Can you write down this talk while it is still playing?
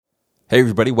Hey,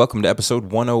 everybody. Welcome to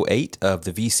episode 108 of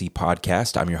the VC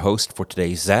podcast. I'm your host for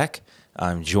today, Zach.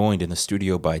 I'm joined in the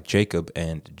studio by Jacob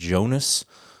and Jonas.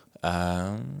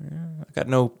 I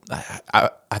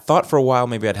thought for a while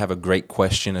maybe I'd have a great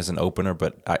question as an opener,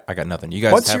 but I got nothing. You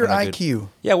guys, what's your IQ?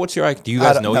 Yeah, what's your IQ? Do you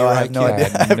guys know your I have IQ? no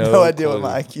idea. I have no idea what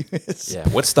my IQ is. Yeah,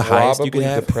 what's the highest you could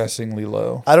Probably have? depressingly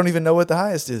low. I don't even know what the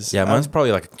highest is. Yeah, mine's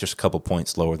probably like just a couple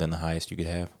points lower than the highest you could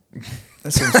have.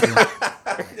 That seems good.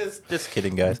 Just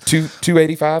kidding, guys.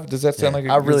 285. Does that sound like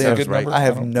a I really good have number? I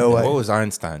have no What idea. was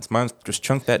Einstein's? Mine's just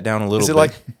chunk that down a little Is it bit.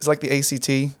 like it's like the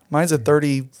ACT? Mine's a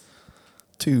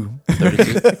 32.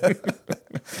 32?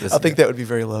 I think that would be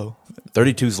very low.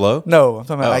 32's low? No, I'm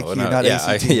talking about IQ, no, not yeah,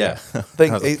 ACT. yeah. I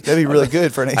think that'd be really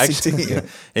good for an ACT. Actually, yeah.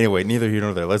 Anyway, neither here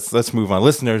nor there. Let's move on,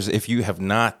 listeners. If you have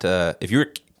not, if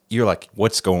you're like,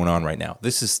 what's going on right now?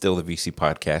 This is still the VC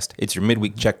podcast. It's your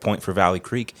midweek checkpoint for Valley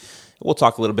Creek. We'll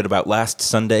talk a little bit about last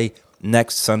Sunday,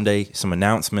 next Sunday, some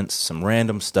announcements, some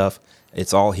random stuff.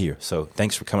 It's all here. So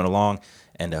thanks for coming along,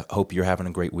 and hope you're having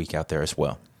a great week out there as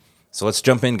well. So let's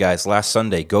jump in, guys. Last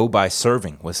Sunday, Go by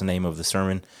Serving was the name of the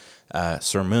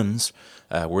sermons.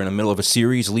 We're in the middle of a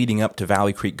series leading up to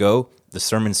Valley Creek Go. The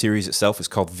sermon series itself is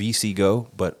called VC Go,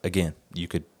 but again, you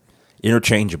could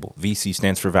interchangeable. VC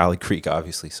stands for Valley Creek,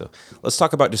 obviously. So let's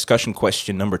talk about discussion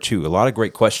question number 2. A lot of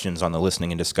great questions on the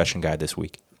listening and discussion guide this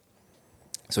week.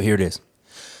 So here it is.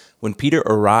 When Peter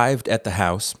arrived at the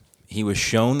house, he was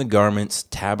shown the garments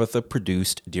Tabitha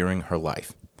produced during her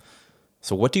life.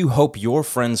 So what do you hope your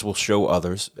friends will show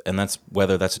others, and that's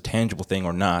whether that's a tangible thing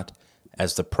or not,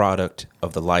 as the product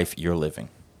of the life you're living?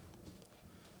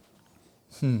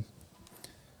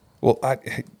 Well,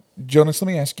 Jonas, let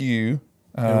me ask you.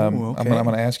 Okay. I'm going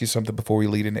to ask you something before we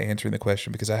lead into answering the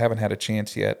question, because I haven't had a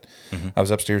chance yet. Mm-hmm. I was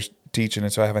upstairs teaching,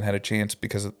 and so I haven't had a chance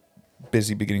because of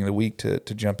busy beginning of the week to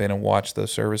jump in and watch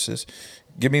those services.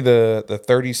 Give me the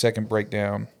 30-second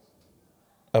breakdown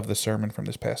of the sermon from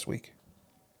this past week.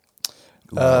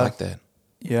 Ooh, I like that.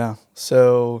 Yeah.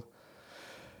 So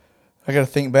I got to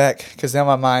think back because now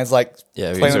my mind's like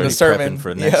planning the sermon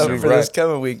for next sermon. For this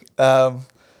coming week.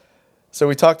 So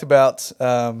we talked about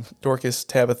Dorcas,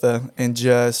 Tabitha, and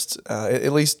just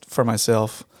at least for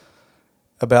myself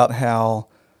about how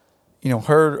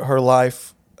her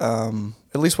life.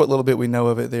 At least what little bit we know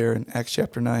of it there in Acts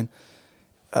chapter 9.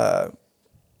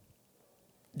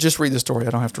 Just read the story. I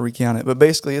don't have to recount it. But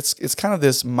basically, it's kind of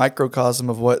this microcosm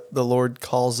of what the Lord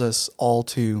calls us all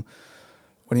to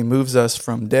when he moves us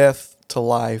from death to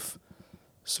life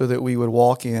so that we would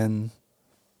walk in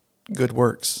good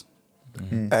works,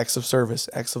 acts of service,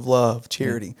 acts of love,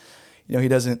 charity. He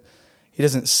doesn't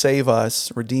save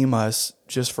us, redeem us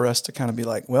just for us to kind of be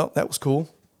like, well, that was cool.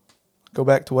 Go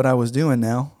back to what I was doing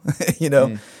now,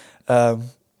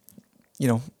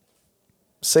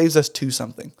 saves us to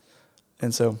something.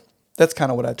 And so that's kind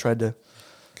of what I tried to,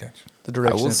 the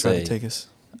direction I tried to take us.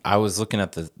 I was looking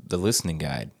at the listening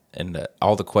guide, and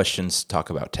all the questions talk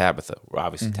about Tabitha. Well,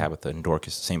 obviously, Tabitha and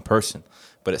Dorcas, the same person.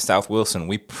 But at South Wilson,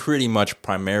 we pretty much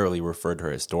primarily referred to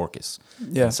her as Dorcas.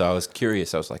 Yeah. And so I was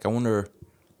curious. I was like, I wonder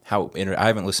how, I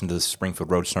haven't listened to the Springfield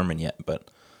Road sermon yet,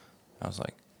 but I was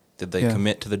like, did they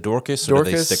commit to the Dorcas, or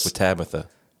did they stick with Tabitha?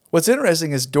 What's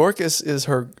interesting is Dorcas is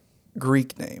her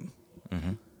Greek name.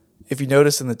 Mm-hmm. If you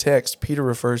notice in the text, Peter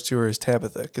refers to her as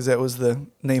Tabitha because that was the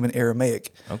name in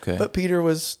Aramaic. Okay. But Peter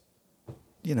was,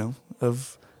 read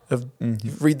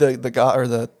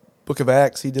the book of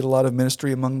Acts. He did a lot of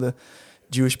ministry among the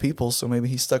Jewish people, so maybe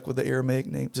he stuck with the Aramaic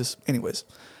name.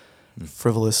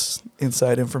 Frivolous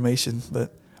inside information.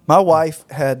 But my wife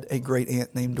had a great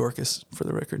aunt named Dorcas, for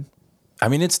the record. I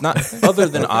mean, it's not, other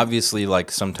than obviously, like,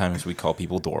 sometimes we call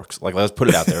people dorks. Like, let's put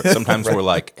it out there. Sometimes we're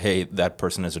like, hey, that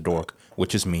person is a dork,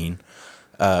 which is mean.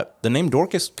 The name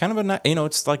Dorcas, kind of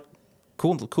it's like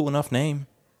cool enough name,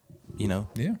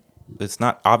 Yeah. It's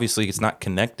not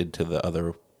connected to the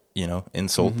other,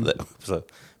 insult. Mm-hmm.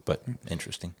 But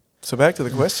interesting. So back to the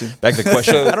question. I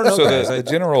don't know, So guys. the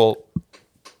general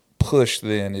push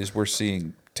then is we're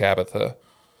seeing Tabitha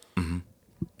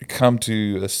come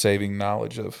to a saving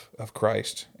knowledge of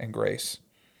Christ and grace.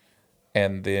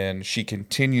 And then she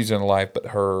continues in life, but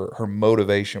her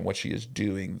motivation, what she is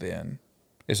doing then,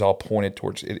 is all pointed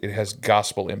towards, it has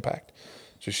gospel impact.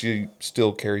 So she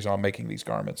still carries on making these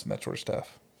garments and that sort of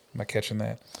stuff. Am I catching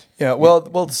that? Yeah,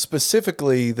 well,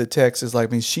 specifically the text is like,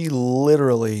 she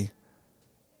literally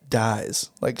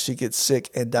dies. Like she gets sick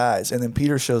and dies. And then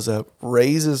Peter shows up,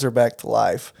 raises her back to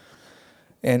life.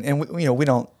 And we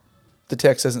don't, the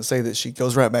text doesn't say that she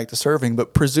goes right back to serving,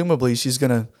 but presumably she's going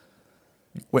to,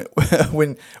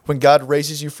 when God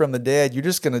raises you from the dead, you're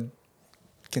just going to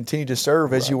continue to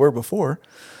serve as you were before.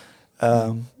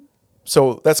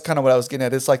 So that's kind of what I was getting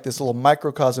at. It's like this little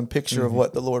microcosm picture of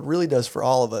what the Lord really does for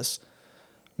all of us,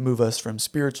 move us from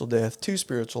spiritual death to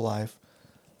spiritual life.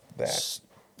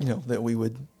 That we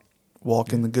would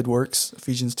walk in the good works,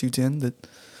 Ephesians 2:10, that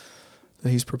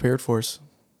He's prepared for us.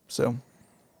 So,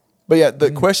 but yeah,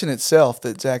 the question itself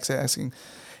that Zach's asking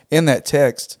in that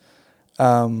text,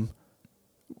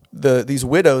 these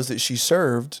widows that she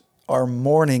served are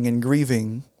mourning and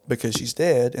grieving because she's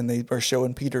dead, and they are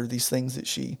showing Peter these things that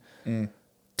she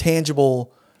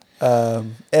tangible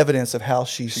evidence of how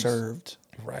she's served.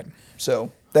 Right.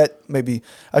 So that maybe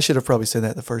I should have probably said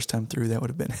that the first time through. That would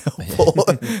have been helpful.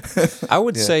 I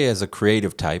would say, as a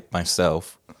creative type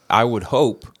myself, I would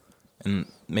hope, and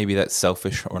maybe that's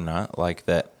selfish or not, like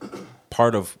that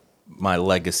part of my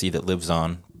legacy that lives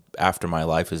on after my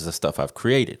life is the stuff I've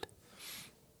created.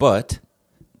 But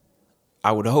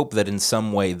I would hope that in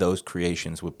some way those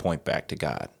creations would point back to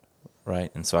God,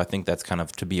 right? And so I think that's kind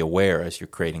of to be aware as you're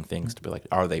creating things, to be like,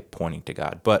 are they pointing to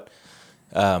God? But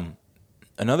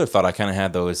another thought I kind of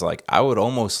had, though, is like, I would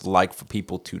almost like for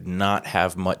people to not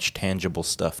have much tangible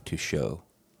stuff to show,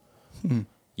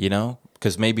 you know?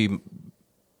 Because maybe,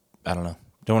 I don't know,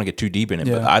 don't want to get too deep in it,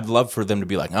 but I'd love for them to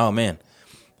be like, oh, man,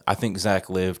 I think Zach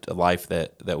lived a life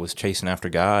that was chasing after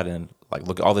God, and like,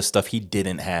 look at all this stuff he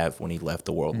didn't have when he left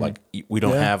the world. Like, we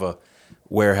don't have a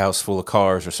warehouse full of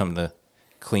cars or something to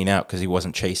clean out because he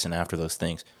wasn't chasing after those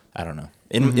things. I don't know.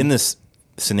 In this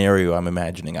scenario I'm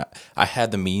imagining, I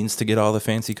had the means to get all the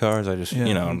fancy cars. I just,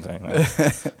 you know what I'm saying?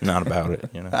 Like, not about it,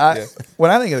 you know?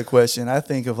 When I think of the question, I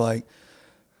think of like,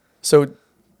 so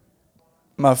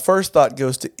my first thought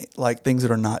goes to like things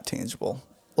that are not tangible.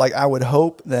 Like, I would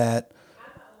hope that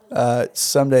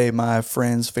someday my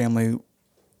friend's family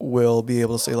will be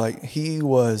able to say, like, he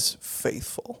was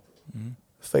faithful.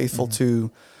 Faithful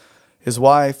to his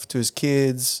wife, to his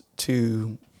kids,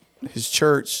 to his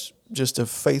church, just a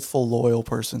faithful, loyal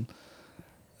person.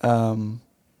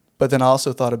 But then I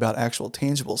also thought about actual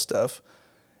tangible stuff.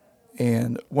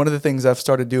 And one of the things I've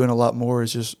started doing a lot more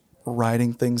is just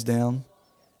writing things down.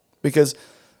 Because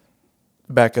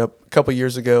back up a couple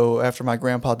years ago, after my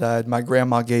grandpa died, my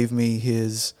grandma gave me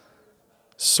his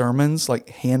sermons, like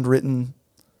handwritten.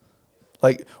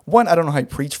 Like, one, I don't know how you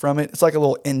preach from it. It's like a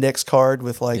little index card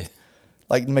with like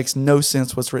it makes no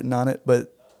sense what's written on it.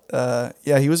 But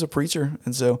he was a preacher.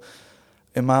 And so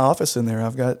in my office in there,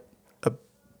 I've got a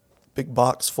big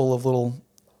box full of little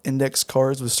index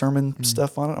cards with sermon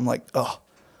stuff on it. I'm like, oh,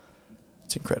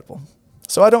 it's incredible.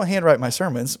 So I don't handwrite my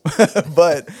sermons,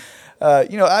 but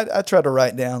I try to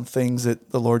write down things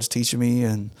that the Lord's teaching me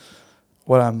and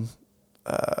what I'm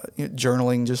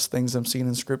journaling, just things I'm seeing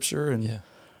in Scripture. And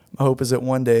my hope is that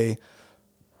one day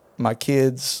my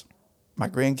kids, my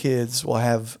grandkids will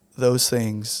have those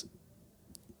things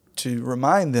to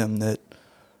remind them that,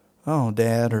 oh,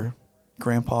 Dad or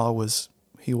Grandpa was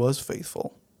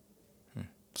faithful.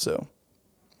 So,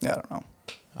 I don't know.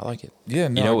 I like it. Yeah,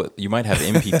 no. You know what? You might have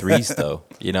MP3s, though.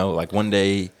 You know, like one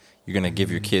day you're going to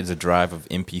give your kids a drive of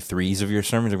MP3s of your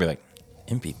sermons and be like,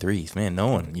 MP3s? Man, no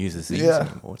one uses these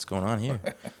anymore. What's going on here?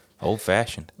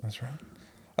 Old-fashioned. That's right.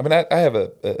 I mean, I have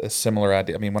a similar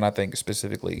idea. I mean, when I think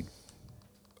specifically,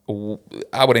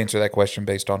 I would answer that question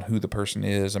based on who the person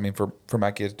is. I mean, for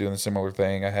my kids doing a similar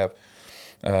thing, I have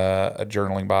a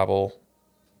journaling Bible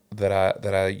that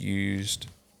I used,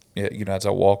 as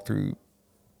I walk through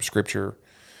Scripture,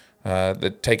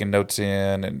 that taking notes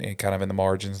in and kind of in the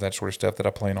margins, that sort of stuff that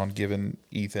I plan on giving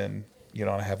Ethan. And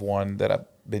I have one that I've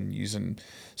been using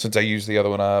since I used the other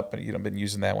one up, and been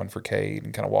using that one for Cade,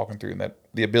 and kind of walking through, and that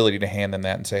the ability to hand them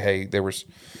that and say, hey, there was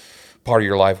part of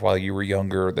your life while you were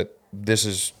younger that this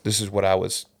is what I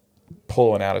was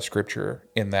pulling out of Scripture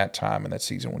in that time, in that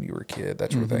season when you were a kid,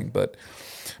 that sort of thing. But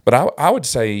I would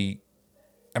say,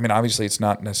 I mean, obviously it's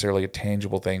not necessarily a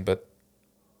tangible thing, but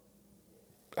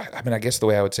I mean, I guess the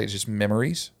way I would say it is just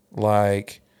memories,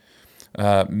 like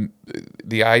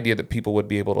the idea that people would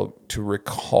be able to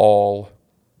recall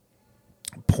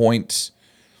points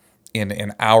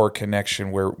in our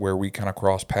connection where we kind of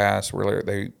cross paths,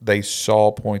 where they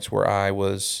saw points where I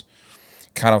was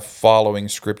kind of following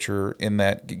Scripture in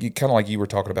that, kind of like you were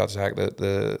talking about, Zach,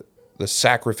 the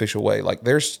sacrificial way. Like,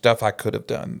 there's stuff I could have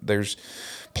done. There's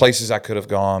places I could have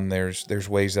gone. There's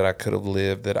ways that I could have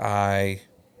lived that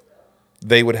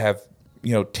they would have,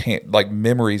 like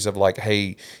memories of like,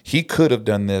 hey, he could have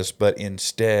done this, but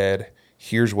instead,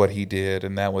 here's what he did.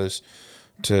 And that was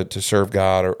to serve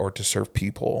God or to serve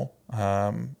people.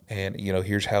 And,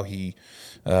 here's how he,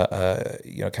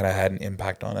 kind of had an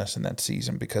impact on us in that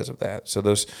season because of that. So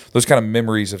those kind of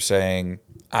memories of saying,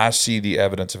 I see the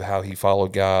evidence of how he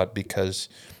followed God because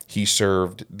he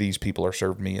served these people or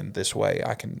served me in this way.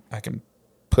 I can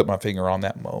put my finger on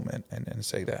that moment and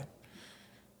say that.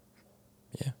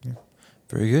 Yeah.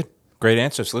 Very good. Great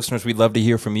answers. Listeners, we'd love to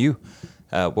hear from you.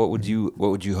 What would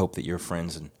you hope that your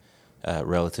friends and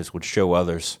relatives would show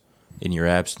others in your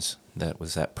absence that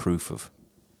was that proof of,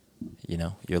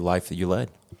 your life that you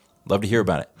led? Love to hear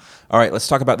about it. All right, let's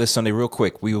talk about this Sunday real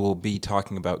quick. We will be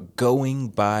talking about going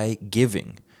by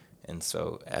giving. And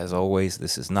so, as always,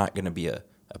 this is not going to be a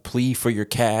plea for your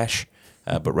cash,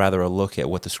 but rather a look at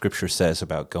what the Scripture says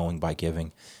about going by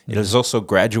giving. It is also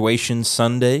graduation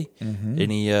Sunday.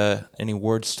 Any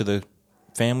words to the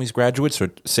families, graduates,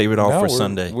 or save it all for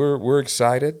Sunday? We're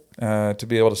excited to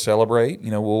be able to celebrate.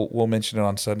 We'll mention it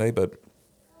on Sunday, but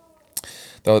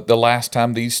the last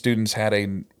time these students had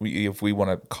if we want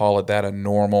to call it that, a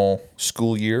normal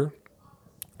school year,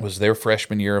 was their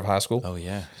freshman year of high school. Oh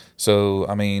yeah. So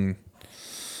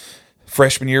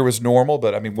freshman year was normal,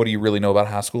 but what do you really know about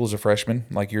high school as a freshman?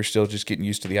 Like, you're still just getting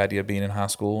used to the idea of being in high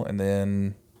school, and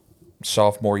then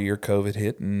sophomore year, COVID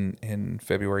hit in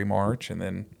February, March, and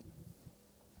then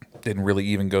didn't really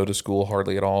even go to school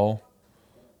hardly at all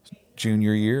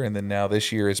junior year, and then now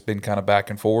this year has been kind of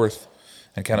back and forth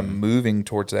and kind of moving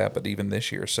towards that, but even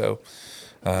this year. So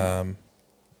it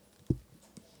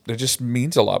just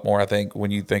means a lot more, I think,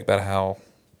 when you think about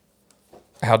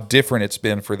how different it's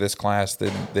been for this class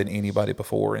than anybody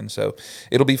before. And so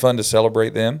it'll be fun to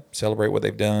celebrate them, celebrate what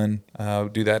they've done,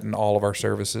 do that in all of our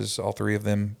services, all three of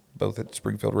them, both at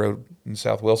Springfield Road and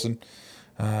South Wilson,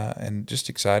 and just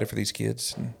excited for these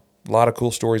kids. And a lot of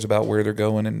cool stories about where they're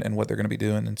going and what they're going to be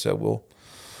doing. And so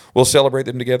we'll celebrate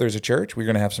them together as a church. We're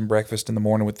going to have some breakfast in the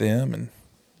morning with them and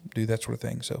do that sort of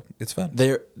thing. So it's fun.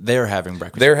 They're having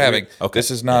breakfast. They're having. Okay.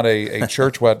 This is not a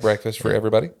church-wide breakfast for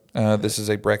everybody. This is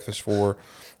a breakfast for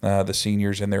the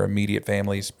seniors and their immediate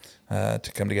families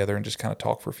to come together and just kind of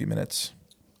talk for a few minutes.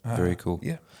 Very cool.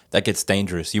 Yeah. That gets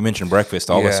dangerous. You mentioned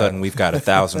breakfast. All of a sudden, we've got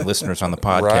 1,000 listeners on the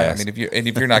podcast. Right.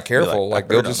 If you're not careful,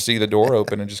 they'll just see the door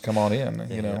open and just come on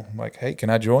in. Like, hey, can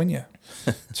I join you?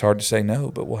 It's hard to say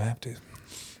no, but we'll have to.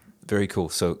 Very cool.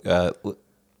 So,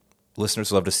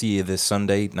 listeners, love to see you this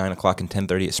Sunday, 9 o'clock and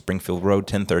 10:30 at Springfield Road,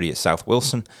 10:30 at South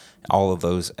Wilson. All of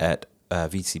those at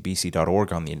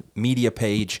vcbc.org on the media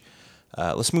page.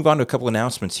 Let's move on to a couple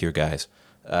announcements here, guys.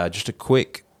 Just a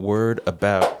quick word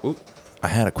about. I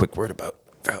had a quick word about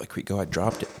Valley Creek. I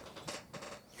dropped it.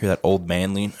 Hear that old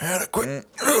man lean? I had a quick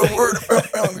word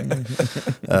about Valley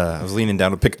Creek. I was leaning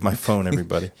down to pick up my phone,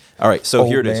 everybody. All right, so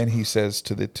here it is. Old man, he says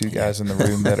to the two guys in the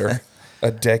room that are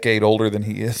a decade older than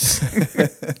he is.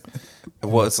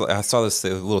 Well, I saw this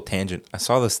little tangent. I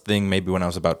saw this thing maybe when I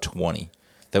was about 20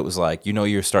 that was like,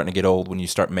 you're starting to get old when you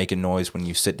start making noise when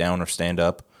you sit down or stand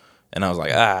up. And I was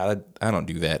like, I don't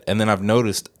do that. And then I've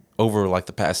noticed over like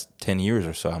the past 10 years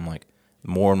or so, I'm like,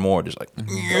 more and more just like,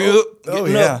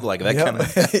 like that kind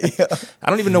of. Yeah. I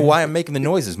don't even know why I'm making the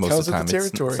noises most of the time.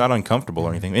 It's not uncomfortable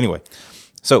or anything. Anyway,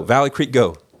 so Valley Creek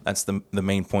Go. That's the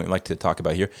main point I'd like to talk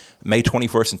about here. May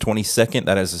 21st and 22nd,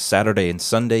 that is a Saturday and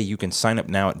Sunday. You can sign up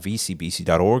now at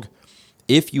vcbc.org.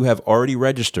 If you have already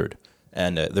registered,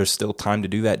 and there's still time to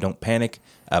do that, don't panic.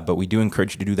 But we do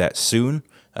encourage you to do that soon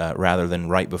rather than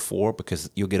right before, because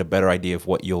you'll get a better idea of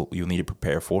what you'll need to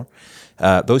prepare for.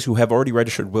 Those who have already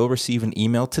registered will receive an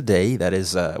email today. That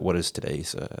is, what is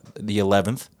today's? The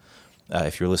 11th,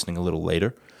 if you're listening a little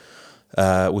later.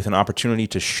 With an opportunity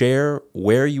to share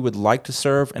where you would like to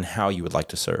serve and how you would like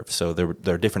to serve. So there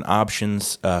are different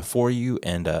options for you,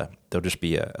 and there'll just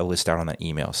be a list out on that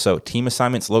email. So team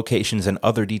assignments, locations, and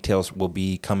other details will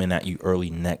be coming at you early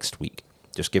next week.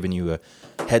 Just giving you a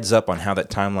heads up on how that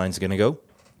timeline is going to go.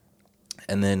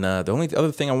 And then the only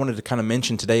other thing I wanted to kind of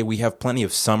mention today, we have plenty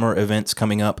of summer events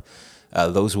coming up.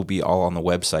 Those will be all on the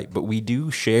website. But we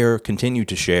do continue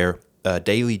to share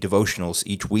daily devotionals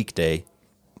each weekday.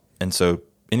 And so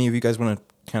any of you guys want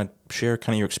to kind of share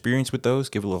kind of your experience with those,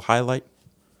 give a little highlight?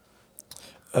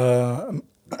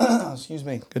 Excuse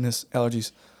me. Goodness,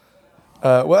 allergies.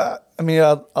 Well, I mean,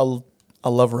 I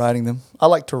love writing them. I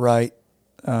like to write.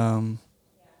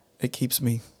 It keeps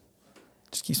me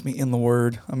in the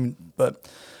Word. I mean, but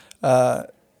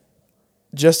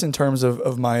just in terms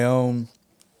of my own,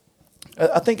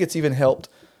 I think it's even helped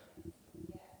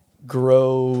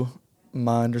grow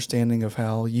my understanding of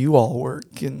how you all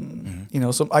work, and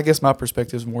so I guess my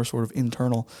perspective is more sort of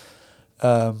internal.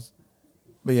 But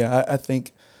yeah, I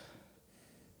think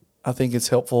it's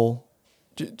helpful.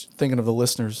 Thinking of the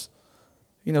listeners,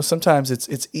 sometimes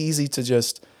it's easy to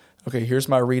just, okay, here's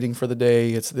my reading for the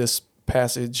day. It's this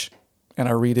passage, and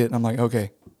I read it, and I'm like,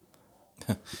 okay,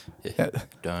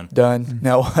 Done.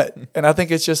 Now what? And I think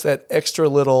it's just that extra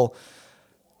little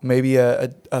maybe a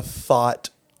thought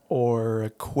or a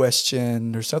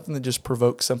question or something that just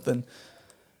provokes something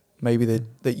maybe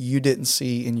that you didn't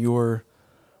see in your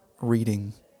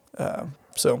reading.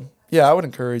 So, yeah, I would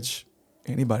encourage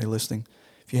anybody listening,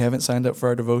 if you haven't signed up for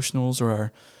our devotionals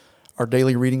or our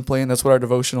daily reading plan, that's what our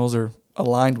devotionals are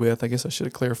aligned with. I guess I should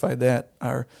have clarified that.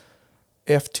 Our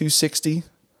F260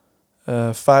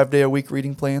 5-day-a-week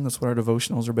reading plan, that's what our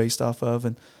devotionals are based off of.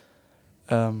 And,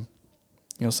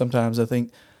 sometimes I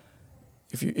think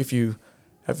if you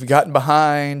have gotten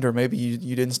behind or maybe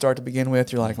you didn't start to begin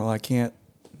with, you're like, well, I can't.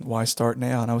 Why start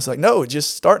now? And I was like, no,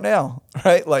 just start now,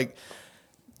 right? Like,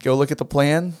 go look at the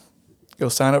plan, go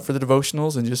sign up for the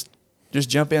devotionals, and just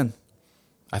jump in.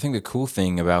 I think the cool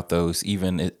thing about those,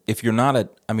 even if you're not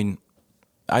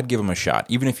I'd give them a shot.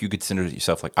 Even if you consider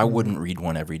yourself like, I wouldn't read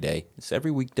one every day. It's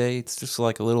every weekday. It's just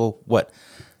like a little,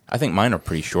 I think mine are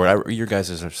pretty short. Your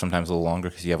guys' are sometimes a little longer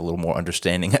because you have a little more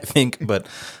understanding, I think. But,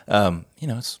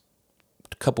 it's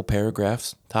a couple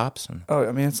paragraphs tops. And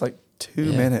It's like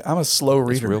 2 minutes. I'm a slow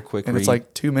reader. Real quick and read. It's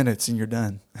like 2 minutes and you're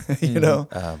done, you know?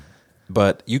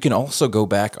 But you can also go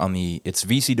back it's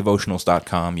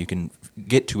vcdevotionals.com. You can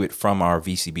get to it from our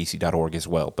vcbc.org as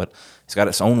well. But it's got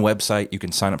its own website. You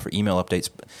can sign up for email updates.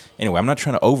 But anyway, I'm not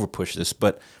trying to overpush this,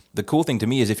 but the cool thing to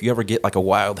me is if you ever get like a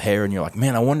wild hair and you're like,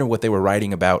 man, I wonder what they were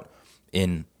writing about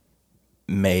in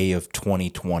May of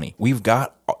 2020. We've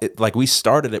got, we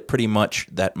started it pretty much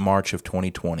that March of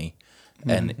 2020.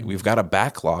 And we've got a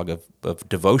backlog of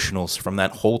devotionals from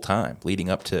that whole time leading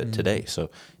up to today. So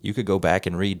you could go back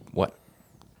and read,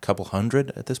 couple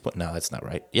hundred at this point? No, that's not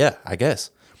right. Yeah, I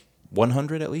guess.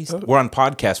 100 at least? We're on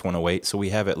podcast 108, so we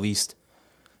have at least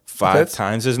five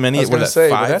times as many. I was going to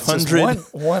say, 500, that's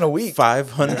just one a week.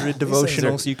 500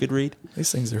 devotionals you could read.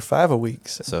 These things are 5 a week.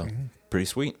 So pretty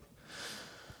sweet.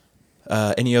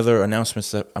 Any other announcements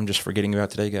that I'm just forgetting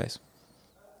about today, guys?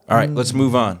 All right, let's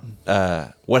move on.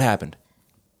 What happened?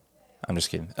 I'm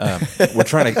just kidding. We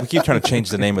keep trying to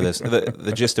change the name of this.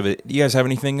 The gist of it. Do you guys have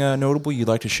anything notable you'd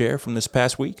like to share from this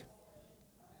past week?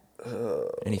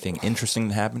 Anything interesting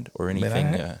that happened, or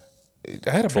anything? I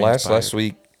had a blast last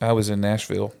week. I was in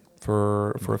Nashville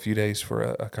for a few days for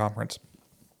a conference,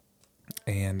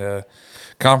 and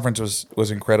conference was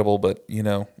incredible. But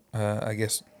I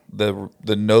guess the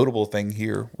notable thing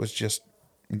here was just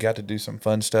we got to do some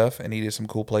fun stuff and eat at some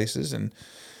cool places, and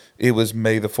it was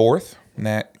May the 4th. And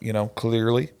that,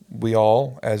 clearly we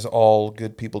all, as all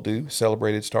good people do,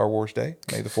 celebrated Star Wars Day,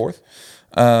 May the 4th.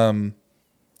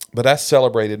 But I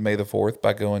celebrated May the 4th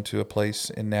by going to a place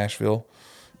in Nashville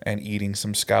and eating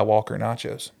some Skywalker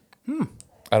nachos.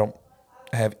 I don't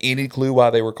have any clue why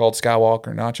they were called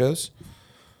Skywalker nachos,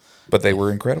 but they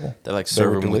were incredible. They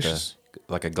serve them with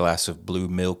a glass of blue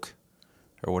milk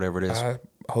or whatever it is. I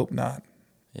hope not.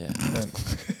 Yeah.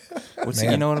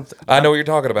 I know what you're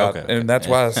talking about, and that's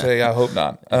why I say I hope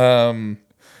not. I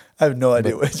have no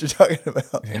idea what you're talking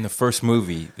about. In the first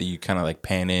movie, you kind of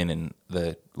pan in, and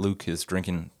Luke is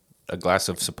drinking a glass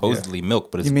of supposedly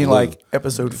milk, but it's you mean blue. like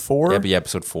episode 4? Yeah, be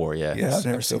episode 4. Yeah, Yeah, I've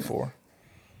never episode seen 4.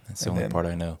 That's the only part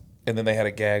I know. And then they had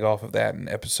a gag off of that in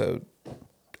episode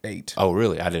 8. Oh,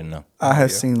 really? I didn't know. I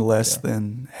have seen less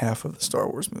than half of the Star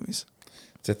Wars movies.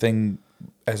 It's a thing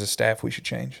as a staff we should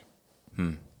change.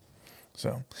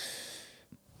 So,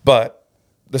 but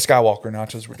the Skywalker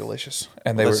nachos were delicious,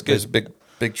 and there's a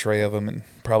big tray of them, and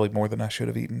probably more than I should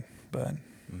have eaten. But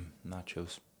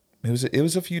nachos. It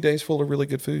was a few days full of really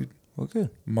good food. Well,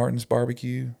 good. Martin's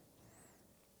Barbecue,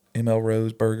 ML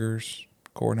Rose Burgers,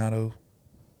 Coronado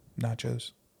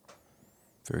nachos.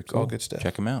 Very cool. All good stuff.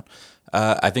 Check them out.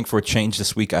 I think for a change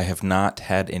this week, I have not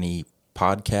had any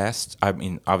podcasts. I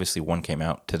mean, obviously one came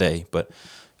out today, but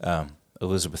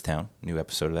Elizabethtown, new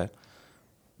episode of that.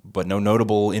 But no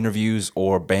notable interviews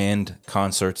or band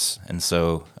concerts. And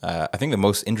so I think the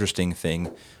most interesting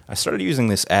thing, I started using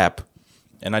this app,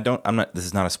 and this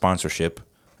is not a sponsorship,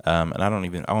 and I won't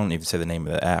even say the name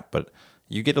of the app, but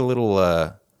you get a little,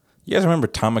 you guys remember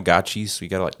Tamagotchis? You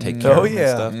got to take care of them and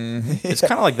stuff. Mm-hmm. It's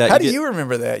kind of like that. How do you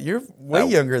remember that? You're way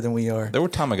younger than we are. There were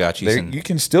Tamagotchis. You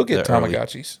can still get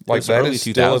Tamagotchis. Like that is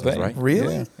still a thing. Right?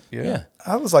 Really? Yeah.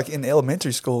 I was in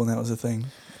elementary school, and that was a thing.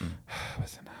 I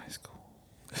was in high school.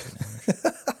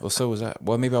 Well, so was I.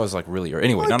 Well, maybe I was really early.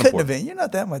 Anyway, Well, not couldn't have important. been. You're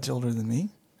not that much older than me.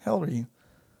 How old are you?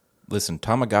 Listen,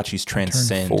 Tamagotchis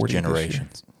transcend 40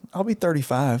 generations. I'll be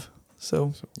 35.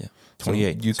 So Yeah,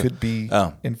 28. So you could be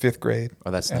in 5th grade.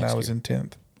 Oh, that's and next I was year. in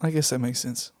 10th. I guess that makes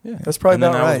sense. Yeah, That's probably and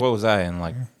then about right. What was I in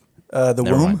The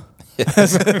Never womb?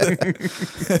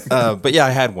 but yeah,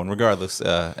 I had one regardless,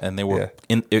 and they were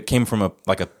it came from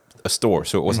a store,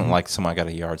 so it wasn't like somebody got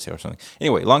a yard sale or something.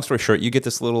 Anyway, long story short, you get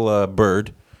this little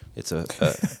bird It's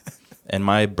and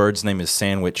my bird's name is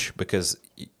Sandwich because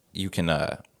you can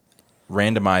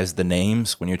randomize the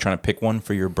names when you're trying to pick one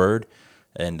for your bird.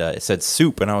 And it said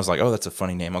Soup, and I was like, oh, that's a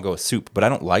funny name. I'll go with Soup. But I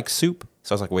don't like soup.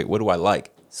 So I was like, wait, what do I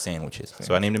like? Sandwiches.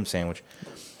 So I named him Sandwich.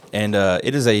 And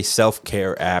it is a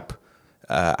self-care app.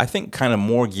 I think kind of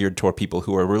more geared toward people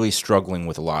who are really struggling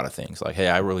with a lot of things. Like, hey,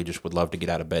 I really just would love to get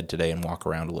out of bed today and walk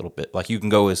around a little bit. Like, you can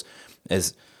go as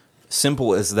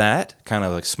simple as that, kind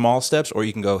of like small steps, or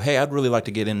you can go, hey, I'd really like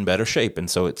to get in better shape. And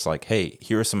so it's like, hey,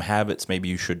 here are some habits maybe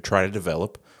you should try to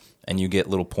develop, and you get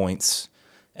little points,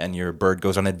 and your bird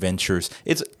goes on adventures.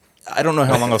 I don't know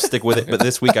how long I'll stick with it, but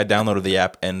this week I downloaded the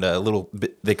app, and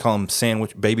they call them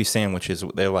baby sandwiches.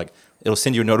 They're like, it'll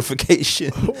send you a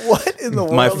notification. What in the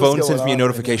world? My phone sends me a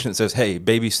notification that says, hey,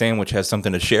 baby sandwich has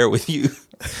something to share with you.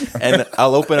 And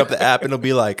I'll open up the app, and it'll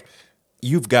be like,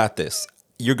 you've got this.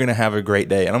 You're going to have a great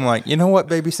day. And I'm like, you know what,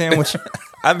 baby sandwich?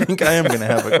 I think I am going to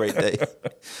have a great day.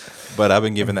 But I've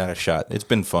been giving that a shot. It's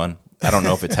been fun. I don't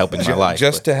know if it's helping my life.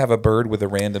 Just to have a bird with a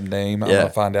random name, I'm going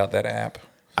to find out that app.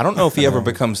 I don't know if he ever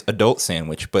becomes adult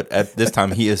sandwich, but at this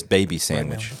time he is baby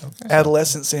sandwich. Okay.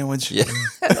 Adolescent sandwich. Yeah.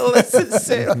 Adolescent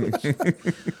sandwich.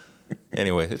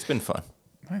 Anyway, it's been fun.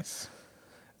 Nice.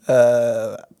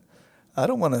 I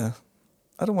don't want to,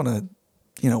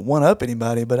 one up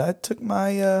anybody, but I took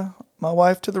my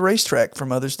wife to the racetrack for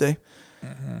Mother's Day.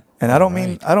 Mm-hmm. And I don't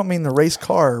mean the race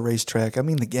car racetrack. I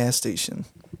mean the gas station.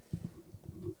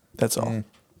 That's all. Mm.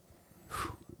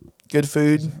 Good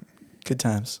food, good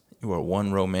times. You are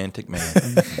one romantic man.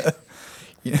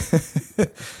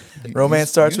 Romance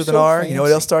starts with an R. Fancy. You know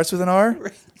what else starts with an R?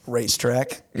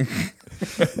 Racetrack.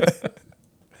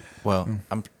 Well,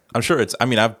 I'm sure it's. I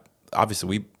mean,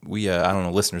 obviously we I don't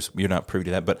know, listeners, you're not privy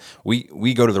to that, but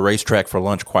we go to the racetrack for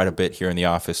lunch quite a bit here in the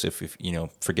office. If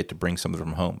forget to bring something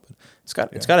from home, but it's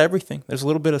got everything. There's a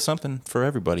little bit of something for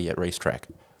everybody at racetrack.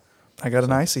 I got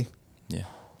an icy. Yeah,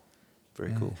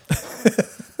 very cool.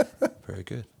 Very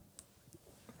good.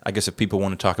 I guess if people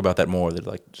want to talk about that more, they'd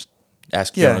like just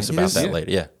ask Jonas about that later.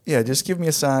 Yeah. Yeah, just give me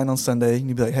a sign on Sunday and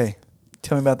you'd be like, hey,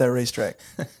 tell me about that racetrack.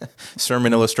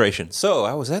 Sermon illustration. So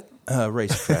I was at a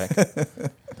racetrack.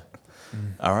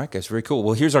 All right, guys, very cool.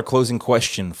 Well, here's our closing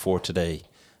question for today.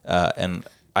 And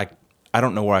I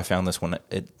don't know where I found this one.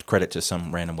 Credit to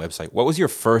some random website. What was your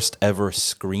first ever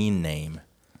screen name?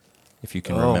 If you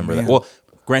can remember that. Well,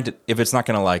 granted, if it's not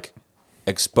going to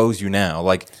expose you now,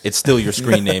 it's still your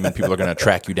screen name and people are going to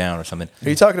track you down or something. Are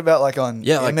you talking about on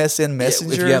MSN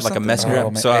Messenger? If you had a messenger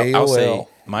app. So I'll say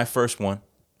my first one.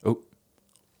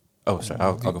 Sorry,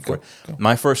 I'll go for it. Go.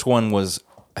 My first one was,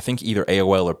 I think, either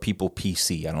AOL or People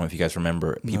PC. I don't know if you guys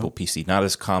remember People PC. Not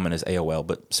as common as AOL,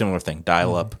 but similar thing,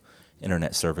 dial-up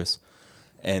internet service.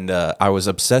 And I was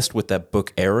obsessed with that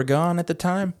book Aragon at the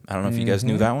time. I don't know if you guys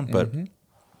knew that one, but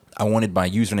I wanted my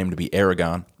username to be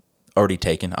Aragon. Already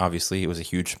taken, obviously. It was a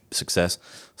huge success.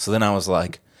 So then I was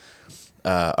like,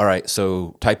 all right,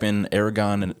 so type in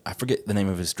Aragon, and I forget the name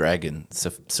of his dragon,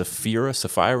 Sapphira,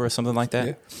 something like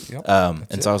that. Yeah.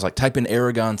 Yep. So I was like, type in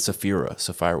Aragon, Sapphira,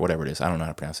 whatever it is. I don't know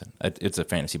how to pronounce it. It's a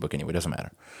fantasy book anyway. It doesn't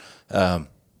matter.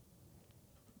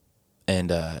 And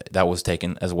that was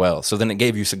taken as well. So then it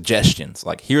gave you suggestions,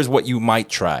 like, here's what you might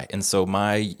try. And so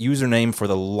my username for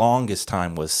the longest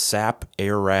time was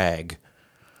Saperag.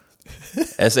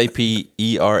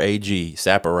 SAPERAG,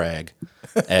 Saperag,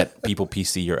 at People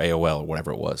PC or AOL or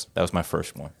whatever it was. That was my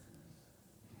first one.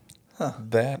 Huh.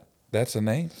 That's a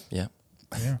name. Yeah.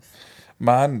 Yeah.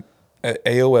 Mine,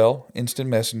 AOL, Instant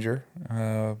Messenger,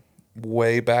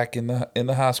 way back in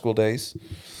the high school days.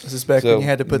 This is back when you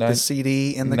had to put the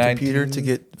CD in the computer to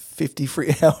get 50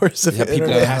 free hours of people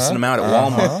passing them out at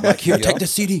Walmart. Like, here, take the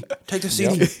CD. Take the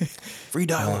CD. Free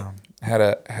dial-up.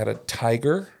 Had a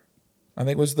Tiger. I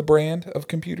think was the brand of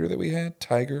computer that we had,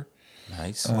 Tiger.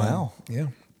 Nice. Wow. Yeah.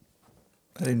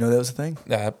 I didn't know that was a thing.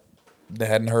 I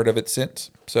hadn't heard of it since,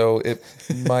 so it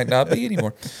might not be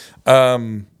anymore.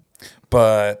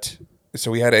 But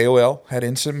so we had AOL, had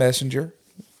Instant Messenger,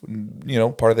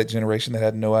 part of that generation that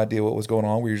had no idea what was going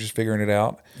on. We were just figuring it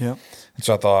out. Yeah. And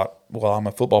so I thought, well, I'm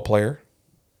a football player,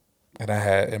 and I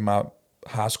had in my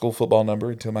high school football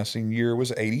number until my senior year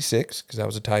was 86 because I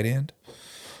was a tight end.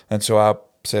 And so I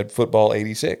said football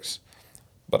 86,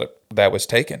 but that was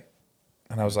taken.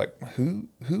 And I was like, who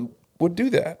would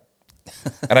do that?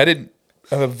 And I'm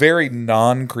a very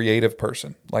non-creative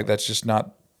person. Like, that's just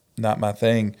not my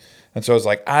thing. And so I was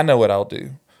like, I know what I'll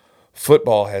do.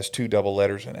 Football has 2 double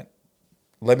letters in it.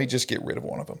 Let me just get rid of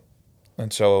one of them.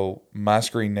 And so my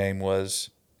screen name was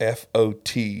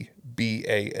FOTBAL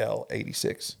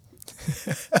 86.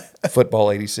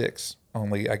 Football 86.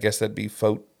 Only I guess that'd be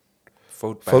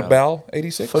Football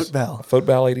 86.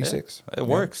 Football 86. It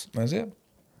works. That's it.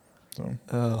 So.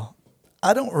 Oh,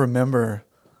 I don't remember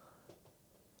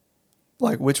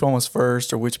like which one was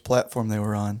first or which platform they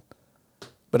were on,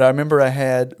 but I remember I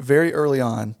had very early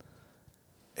on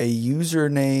a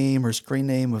username or screen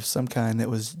name of some kind that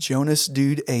was Jonas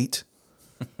Dude 8.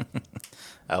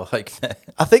 I like that.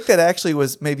 I think that actually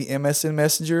was maybe MSN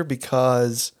Messenger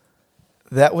because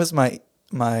that was my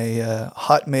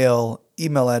Hotmail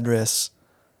email address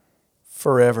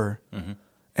forever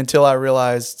until I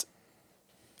realized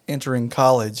entering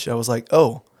college, I was like,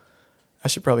 oh, I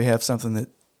should probably have something that,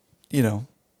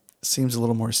 seems a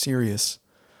little more serious.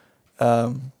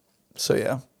 So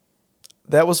yeah,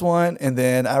 that was one. And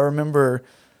then I remember,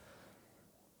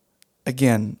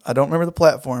 again, I don't remember the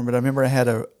platform, but I remember I had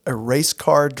a race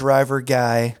car driver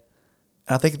guy.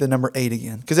 And I think the number 8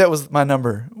 again, because that was my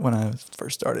number when I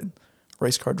first started.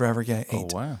 Race car driver guy 8. Oh,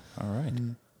 wow. All right.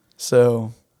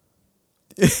 So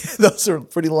those are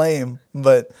pretty lame,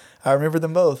 but I remember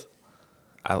them both.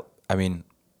 I mean,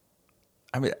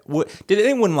 what, did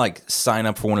anyone like sign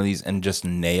up for one of these and just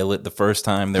nail it the first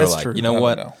time? They were That's like, true. you know No,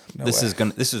 what? no this way.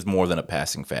 this is more than a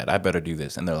passing fad. I better do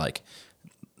this. And they're like,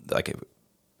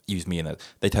 use me in a.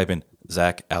 They type in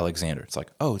Zach Alexander. It's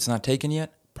like, oh, it's not taken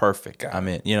yet. Perfect. I'm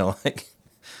in.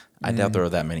 I doubt there are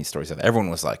that many stories of that. Everyone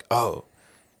was like, oh,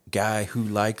 guy who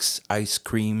likes ice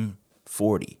cream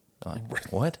 40. I'm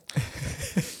like, what?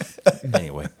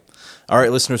 Anyway. All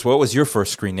right, listeners, what was your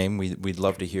first screen name? We'd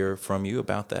love to hear from you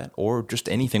about that or just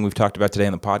anything we've talked about today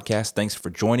on the podcast. Thanks for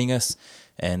joining us.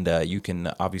 And you can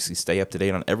obviously stay up to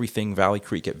date on everything Valley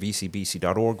Creek at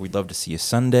vcbc.org. We'd love to see you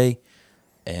Sunday.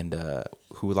 And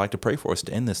who would like to pray for us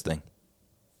to end this thing?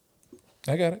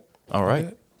 I got it. All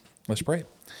right. Let's pray.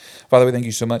 Father, we thank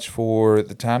you so much for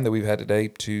the time that we've had today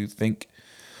to think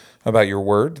about your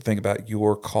word, to think about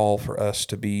your call for us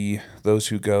to be those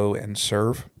who go and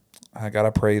serve. God, I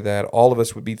pray that all of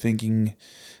us would be thinking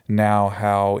now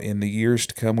how in the years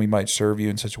to come we might serve you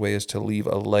in such a way as to leave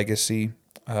a legacy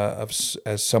as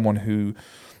someone who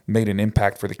made an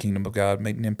impact for the kingdom of God,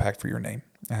 made an impact for your name.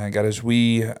 God, as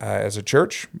we as a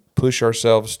church push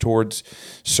ourselves towards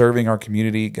serving our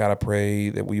community, God, I pray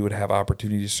that we would have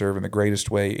opportunity to serve in the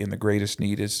greatest way, in the greatest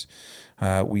need as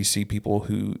we see people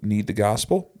who need the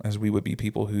gospel, as we would be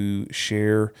people who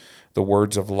share the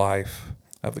words of life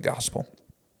of the gospel.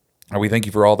 We thank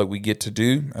you for all that we get to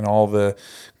do and all the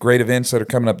great events that are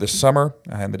coming up this summer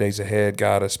and the days ahead,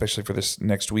 God, especially for this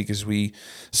next week as we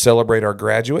celebrate our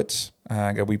graduates.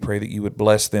 God, we pray that you would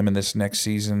bless them in this next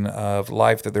season of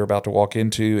life that they're about to walk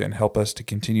into and help us to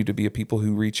continue to be a people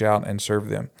who reach out and serve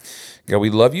them. God, we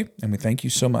love you and we thank you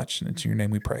so much. And it's in your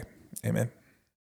name we pray. Amen.